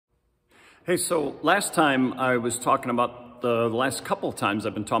Hey, so last time I was talking about the last couple of times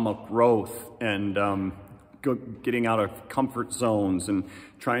I've been talking about growth and getting out of comfort zones and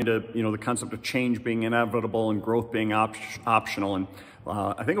trying to, the concept of change being inevitable and growth being optional. And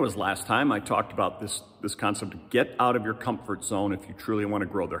I think it was last time I talked about this concept of get out of your comfort zone if you truly want to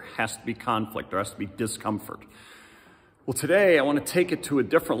grow. There has to be conflict. There has to be discomfort. Well, today I want to take it to a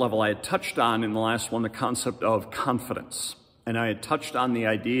different level. I had touched on in the last one the concept of confidence. And I had touched on the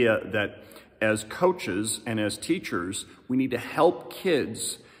idea that as coaches and as teachers, we need to help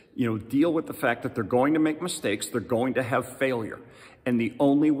kids, deal with the fact that they're going to make mistakes, they're going to have failure. And the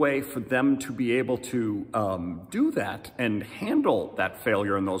only way for them to be able to do that and handle that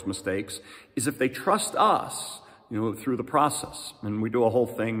failure and those mistakes is if they trust us, through the process. And we do a whole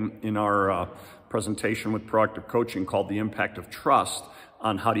thing in our presentation with proactive coaching called the impact of trust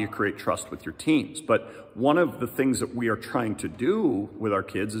on how do you create trust with your teams. But one of the things that we are trying to do with our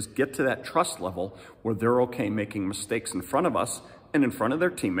kids is get to that trust level where they're okay making mistakes in front of us and in front of their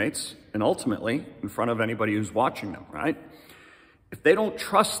teammates and ultimately in front of anybody who's watching them, right? If they don't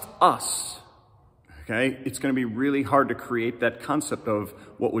trust us, okay, it's going to be really hard to create that concept of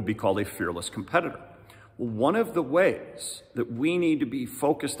what would be called a fearless competitor. Well, one of the ways that we need to be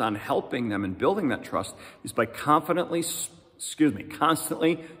focused on helping them and building that trust is by constantly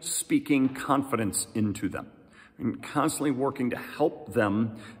speaking confidence into them and constantly working to help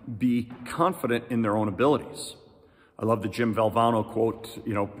them be confident in their own abilities. I love the Jim Valvano quote,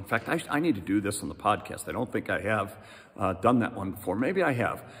 in fact, I need to do this on the podcast. I don't think I have done that one before. Maybe I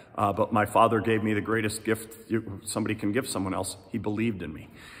have, but my father gave me the greatest gift somebody can give someone else. He believed in me.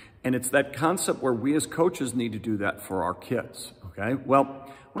 And it's that concept where we as coaches need to do that for our kids, okay? Well,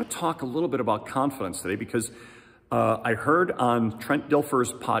 I want to talk a little bit about confidence today because I heard on Trent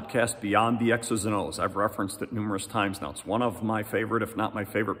Dilfer's podcast, Beyond the X's and O's. I've referenced it numerous times now. It's one of my favorite, if not my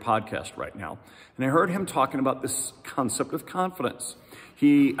favorite podcast right now. And I heard him talking about this concept of confidence.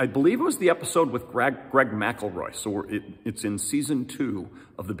 I believe it was the episode with Greg McElroy. So it's in season 2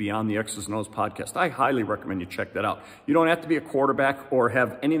 of the Beyond the X's and O's podcast. I highly recommend you check that out. You don't have to be a quarterback or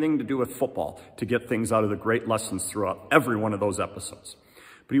have anything to do with football to get things out of the great lessons throughout every one of those episodes.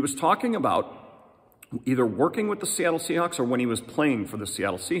 But he was talking about either working with the Seattle Seahawks or when he was playing for the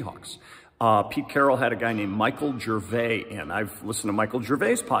Seattle Seahawks. Pete Carroll had a guy named Michael Gervais, and I've listened to Michael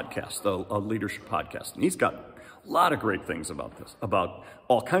Gervais' podcast, a leadership podcast, and he's got a lot of great things about this, about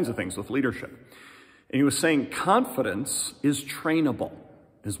all kinds of things with leadership. And he was saying confidence is trainable,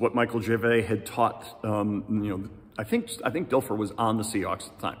 is what Michael Gervais had taught. I think Dilfer was on the Seahawks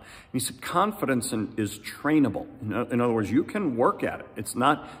at the time. And he said confidence is trainable. In other words, you can work at it. It's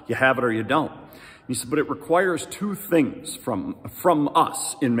not you have it or you don't. He said, but it requires 2 things from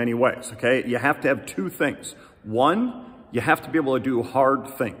us in many ways, okay? You have to have 2 things. One, you have to be able to do hard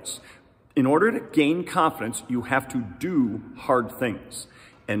things. In order to gain confidence, you have to do hard things.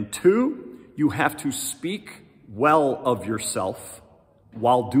 And 2, you have to speak well of yourself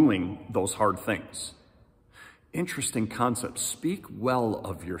while doing those hard things. Interesting concept. Speak well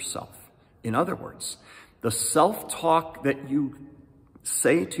of yourself. In other words, the self-talk that you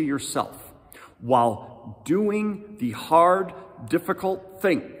say to yourself while doing the hard, difficult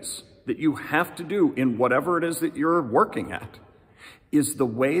things that you have to do in whatever it is that you're working at is the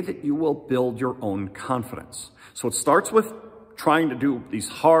way that you will build your own confidence. So it starts with trying to do these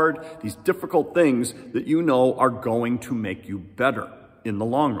hard, these difficult things that you know are going to make you better in the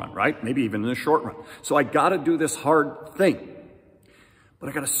long run, right? Maybe even in the short run. So I got to do this hard thing, but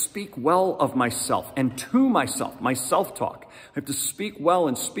I got to speak well of myself and to myself, my self-talk. I have to speak well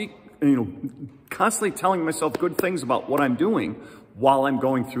and speak, constantly telling myself good things about what I'm doing while I'm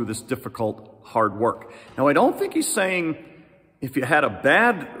going through this difficult, hard work. Now, I don't think he's saying if you had a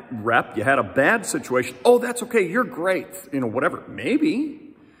bad rep, you had a bad situation, oh, that's okay, you're great, whatever.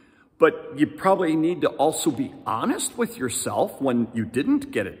 Maybe, but you probably need to also be honest with yourself when you didn't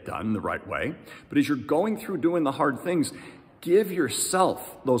get it done the right way. But as you're going through doing the hard things, give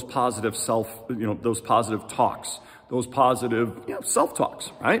yourself those positive those positive talks, those positive,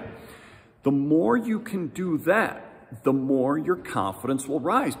 self-talks, right? The more you can do that, the more your confidence will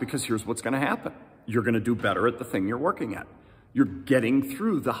rise because here's what's going to happen. You're going to do better at the thing you're working at. You're getting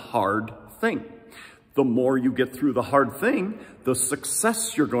through the hard thing. The more you get through the hard thing, the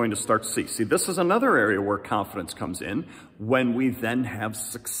success you're going to start to see. See, this is another area where confidence comes in when we then have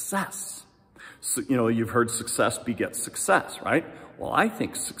success. So, you've heard success begets success, right? Well, I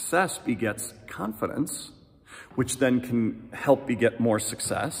think success begets confidence, which then can help beget more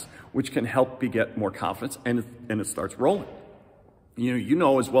success, which can help beget more confidence, and it starts rolling. You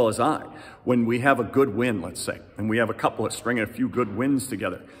know as well as I, when we have a good win, let's say, and we have a couple of stringing a few good wins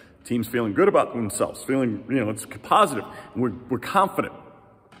together, team's feeling good about themselves, feeling, it's positive, and we're confident.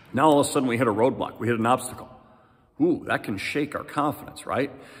 Now all of a sudden we hit a roadblock, we hit an obstacle. Ooh, that can shake our confidence,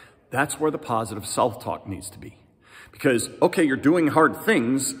 right? That's where the positive self-talk needs to be. Because, okay, you're doing hard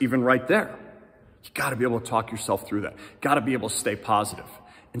things even right there. You got to be able to talk yourself through that. Got to be able to stay positive.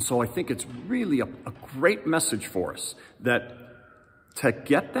 And so I think it's really a great message for us that to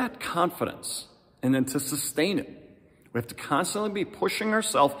get that confidence and then to sustain it, we have to constantly be pushing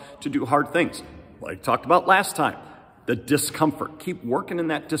ourselves to do hard things. Like I talked about last time, the discomfort. Keep working in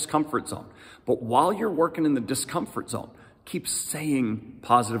that discomfort zone. But while you're working in the discomfort zone, keep saying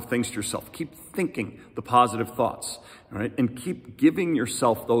positive things to yourself. Keep thinking the positive thoughts, all right? And keep giving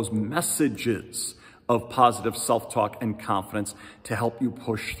yourself those messages of positive self-talk and confidence to help you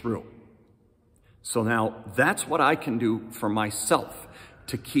push through. So now that's what I can do for myself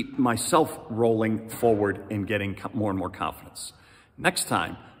to keep myself rolling forward and getting more and more confidence. Next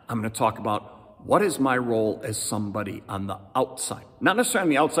time, I'm going to talk about what is my role as somebody on the outside. Not necessarily on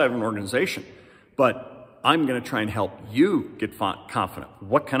the outside of an organization, but I'm going to try and help you get confident.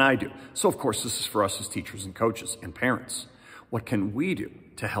 What can I do? So, of course, this is for us as teachers and coaches and parents. What can we do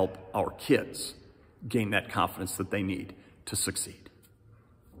to help our kids gain that confidence that they need to succeed?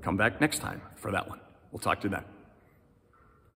 Come back next time for that one. We'll talk to you then.